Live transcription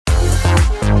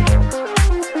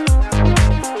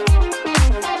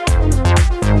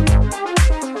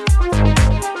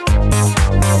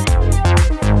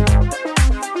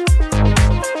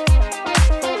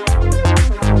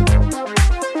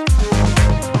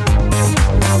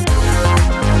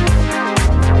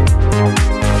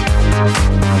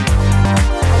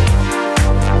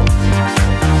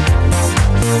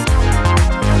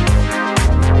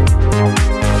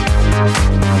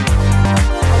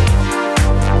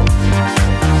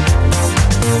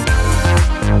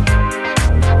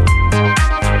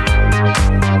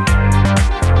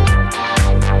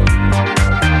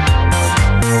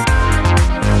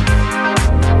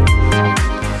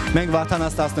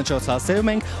վատանաց 14 հասցեում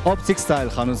ենք Optic Style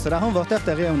խանութսրահում, որտեղ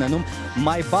տեղի է ունենում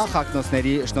Maybach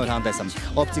ակնոցների շնորհանդեսը։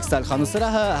 Optic Style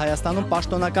խանութսրահը Հայաստանում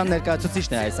պաշտոնական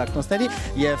ներկայացուցիչն է այս ակնոցների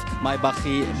եւ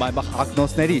Maybach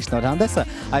ակնոցների շնորհանդեսը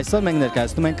այսօր մենք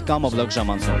ներկայացնում ենք Կամոբլոկ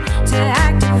ժամանցում։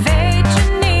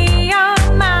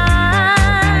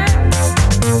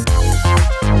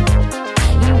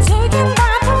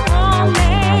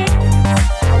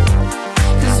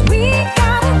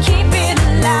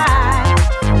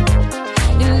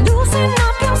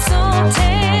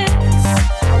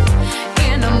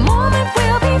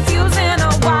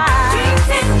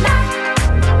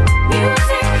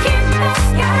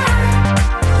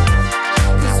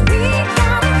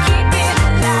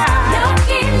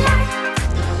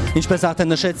 Ինչպես արդեն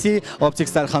նշեցի, Optic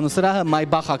Style խանութսրահը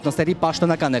Maybach ակնոցների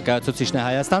պաշտոնական ներկայացուցիչն է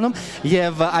Հայաստանում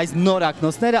եւ այս նոր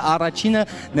ակնոցները առաջինը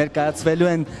ներկայացվելու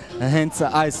են հենց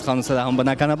այս խանութսրահում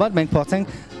բնականաբար մենք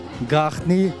փորձենք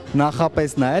գաղտնի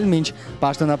նախապես նայել, մինչ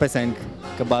պաշտոնապես ենք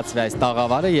կբացվի այս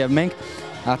տաղավարը եւ մենք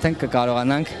արդեն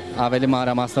կկարողանանք ավելի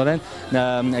մանրամասնորեն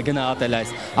գնահատել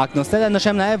այս ակնոցները։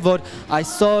 Նշեմ նաեւ, որ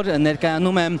այսօր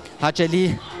ներկայանում եմ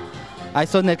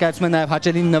Այսօր ներկայացում է նաև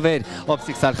հաճելի նվեր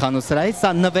Optic Style խանութսրահից, սա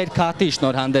նվեր քարտի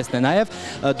շնորհանդեսն է նաև,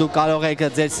 դու կարող եք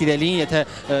ձեր սիրելին, եթե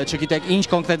չգիտեք ինչ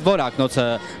կոնկրետ որ ակնոցը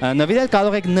նվիրել,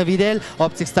 կարող եք նվիրել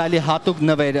Optic Style-ի հատուկ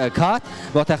նվեր քարտ,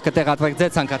 որտեղ կտեղադրեք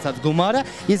ձեր ցանկացած գումարը,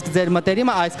 իսկ ձեր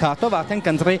մտերիմը այս քարտով արդեն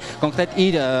կընտրի կոնկրետ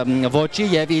իր ոճի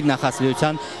եւ իր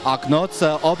նախասիրության ակնոց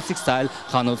Optic Style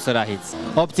խանութսրահից։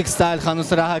 Optic Style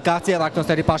խանութսրահը կարծիք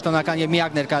ակնոցների պաշտոնական եւ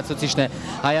միակ ներկայացուցիչն է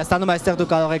Հայաստանում, այստեղ դու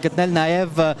կարող եք գտնել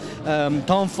նաև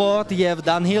Tom Ford եւ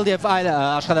Dunhill եւ այլ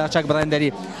աշխարհահռչակ բրենդերի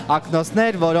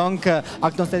ակնոցներ, որոնք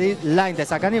ակնոցների լայն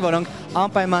տեսականի, որոնք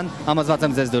անպայման համոզված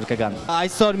եմ ձեզ դուր կգան։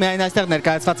 Այսօր միայն այստեղ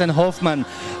ներկայացված են Hoffman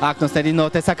ակնոցների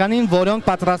նոր տեսականին, որոնք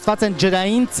պատրաստված են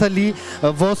ջրային ցլի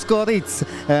ոսկորից։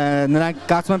 Նրանք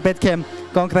կարծում եմ պետք է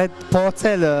կոնկրետ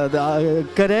փորձել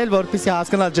գրել, որպեսզի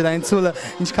հասկանալ ջրային ցուլը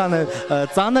ինչքան է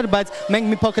ծանր, բայց մենք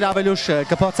մի փոքր ավելի ուշ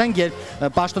կփորձենք,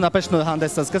 երբ պաշտոնապես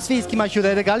շնորհանդեսը սկսվի, իսկ հիմա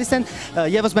հյուրերը գալիս են,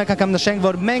 եւս մեկ անգամ նշենք,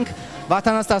 որ մենք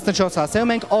վատանաց 14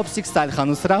 հասցեում ենք Optic Style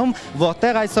խանութսրահում,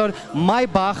 որտեղ այսօր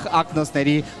Maybach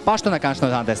ակնոցների պաշտոնական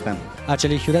շնորհանդեսն է։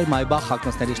 Հաճելի հյուրեր Maybach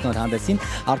ակնոցների շնորհանդեսին,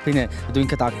 Արփինե, դու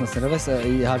ինքդ ակնոցներով ես,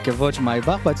 իհարկե ոչ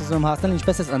Maybach, բայց ուզում եմ հասնել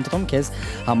ինչպես ես ընտրում քեզ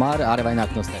համար արևային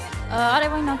ակնոցներ։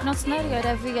 Արևային ակնոցներ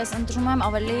երևի ես ընտրում եմ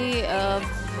ավելի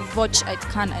ոչ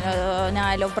այդքան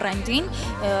նայելով բրենդին,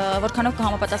 որքանով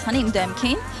կհամապատասխանի իմ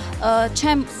դեմքին,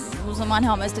 չեմ ուզում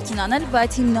անհամեստություն անել,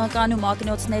 բայց հիմնականում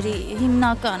ակնոցների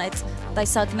հիմնական այդ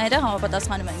տեսակները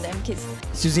համապատասխանում են դեմքից։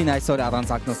 Սյուզին այսօր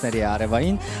առանց ակնոցների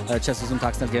արևային, չես ուզում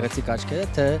թաքցնել գեղեցիկ աչքերը,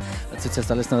 թե ցույց ես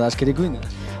տալիս նոր աչքերի գույնը։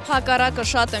 Հակառակը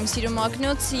շատ եմ սիրում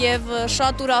ակնոց եւ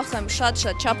շատ ուրախ եմ, շատ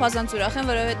չափազանց ուրախ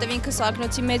եմ, որովհետեւ ինքս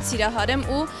ակնոցի մեծ սիրահար եմ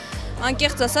ու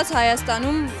անկեղծ ասած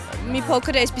Հայաստանում մի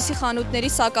փոքր այսպիսի խանութների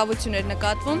սակավություններ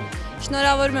նկատվում։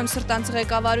 Շնորհավորում եմ սրտանց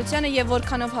ղեկավարությանը եւ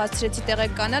որքանով հասցրեցի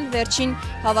տեղեկանալ, վերջին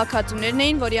հավաքածուներն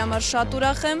էին, որի համար շատ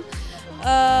ուրախ եմ։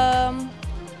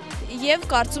 Եվ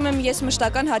կարծում եմ ես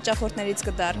մշտական հաճախորդներից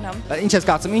կդառնամ։ Ինչ ես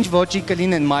կարծում, ինչ ոճի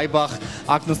կլինեն Maybach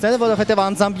ակնոցները, որովհետև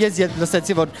անձամբ ես երբ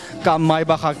լսեցի, որ կա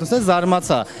Maybach ակնոցներ,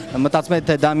 զարմացա, մտածում եմ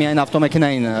թե դա միայն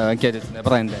ավտոմեքենային ընկերություն է,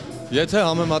 բրենդ է։ Եթե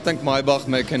համեմատենք Maybach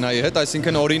մեքենայի հետ,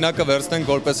 այսինքն օրինակը վերցնենք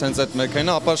որպես հենց այդ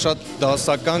մեքենա, ապա շատ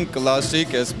դասական,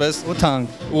 կլասիկ, այսպես ու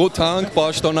թանկ,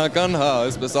 պաշտոնական, հա,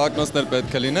 այսպես ակնոցներ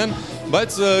պետք է լինեն,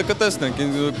 բայց կտեսնենք,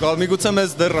 միգուցե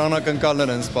մեզ դեռ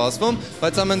անակնկալներ են սպասվում,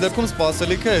 բայց ամեն դեպքում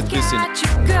սպասելիքը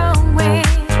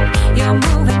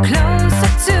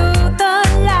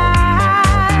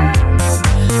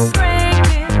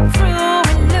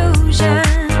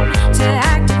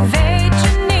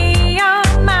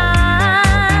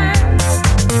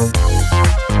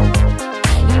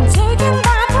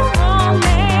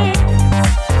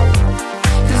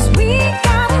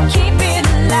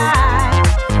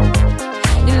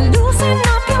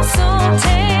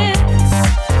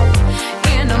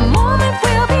In a moment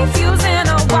we'll be fusing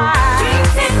a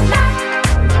wire.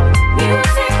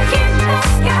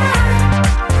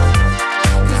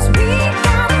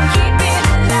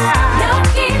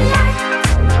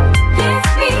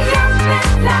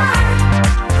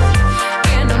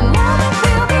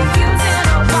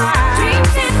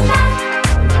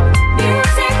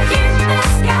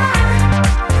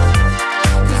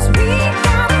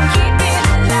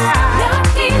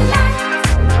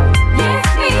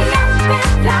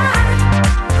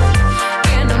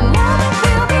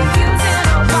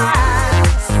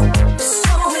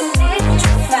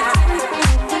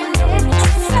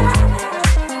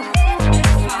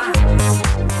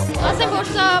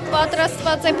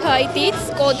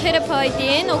 օթերը փայտի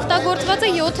են, օգտագործված է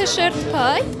 7 շերտ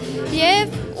փայտ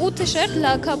եւ 8 շերտ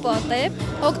լաքապատ է,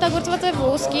 օգտագործված է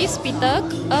ոսկի,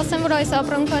 սպիտակ, ասեմ որ այս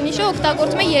ապրանքանիշը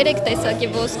օգտագործում է 3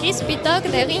 տեսակի ոսկի, սպիտակ,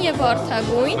 դեղին եւ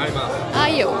վարդագույն։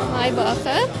 Այո,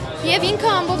 Maybach-ը եւ ինքը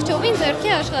ամբողջովին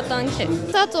ձեռքի աշխատանք է։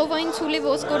 Սա ծովային ցուլի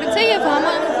ոսկորից է եւ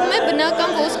համարվում է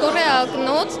բնական ոսկորի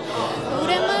ակնոց։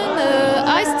 Ուրեմն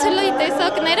այս ցլի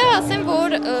տեսակները ասեմ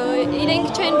որ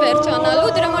իրենք չեն վերջանալու,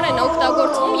 դրա համար են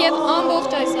օգտագործվում եւ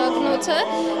ամբողջ այս ակնոցը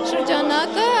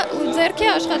շրջանակը ձեռքի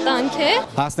աշխատանք է։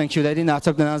 Հասնենք հյուրերին,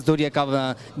 արդյոք նրանց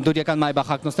դուր եկան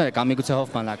Maybach ակնոցները կամ միգուցե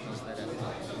Hoffman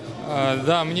ակնոցները։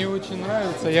 Да, мне очень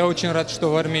нравится. Я очень рад, что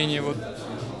в Армении вот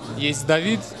есть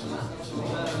Давид,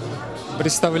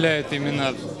 представляет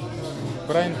именно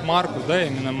бренд-марку, да,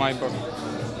 именно Maybach.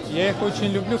 Я их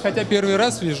очень люблю, хотя первый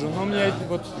раз вижу, но мне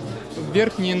вот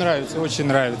верх не нравится, очень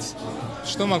нравится.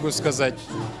 Что могу сказать?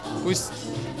 Пусть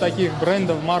таких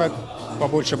брендов, марок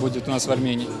побольше будет у нас в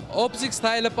Армении. Optic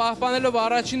style-ը պահպանելով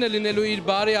առաջինը լինելու իր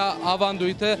բարի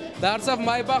ավանդույթը դարձավ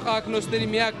Maybach ակնոցների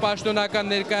միակ պաշտոնական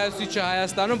ներկայացուցիչը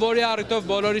Հայաստանում, որի առիթով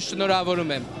բոլորիս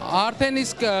շնորհավորում եմ։ Արդեն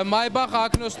իսկ Maybach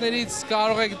ակնոցներից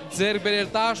կարող եք ձեռք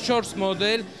բերել 14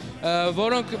 մոդել,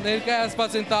 որոնք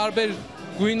ներկայացված են տարբեր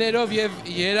գույներով եւ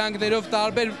երանգներով,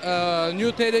 տարբեր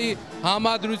նյութերի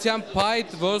համադրությամբ,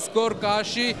 փայտ, ոսկոր,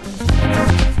 կաշի։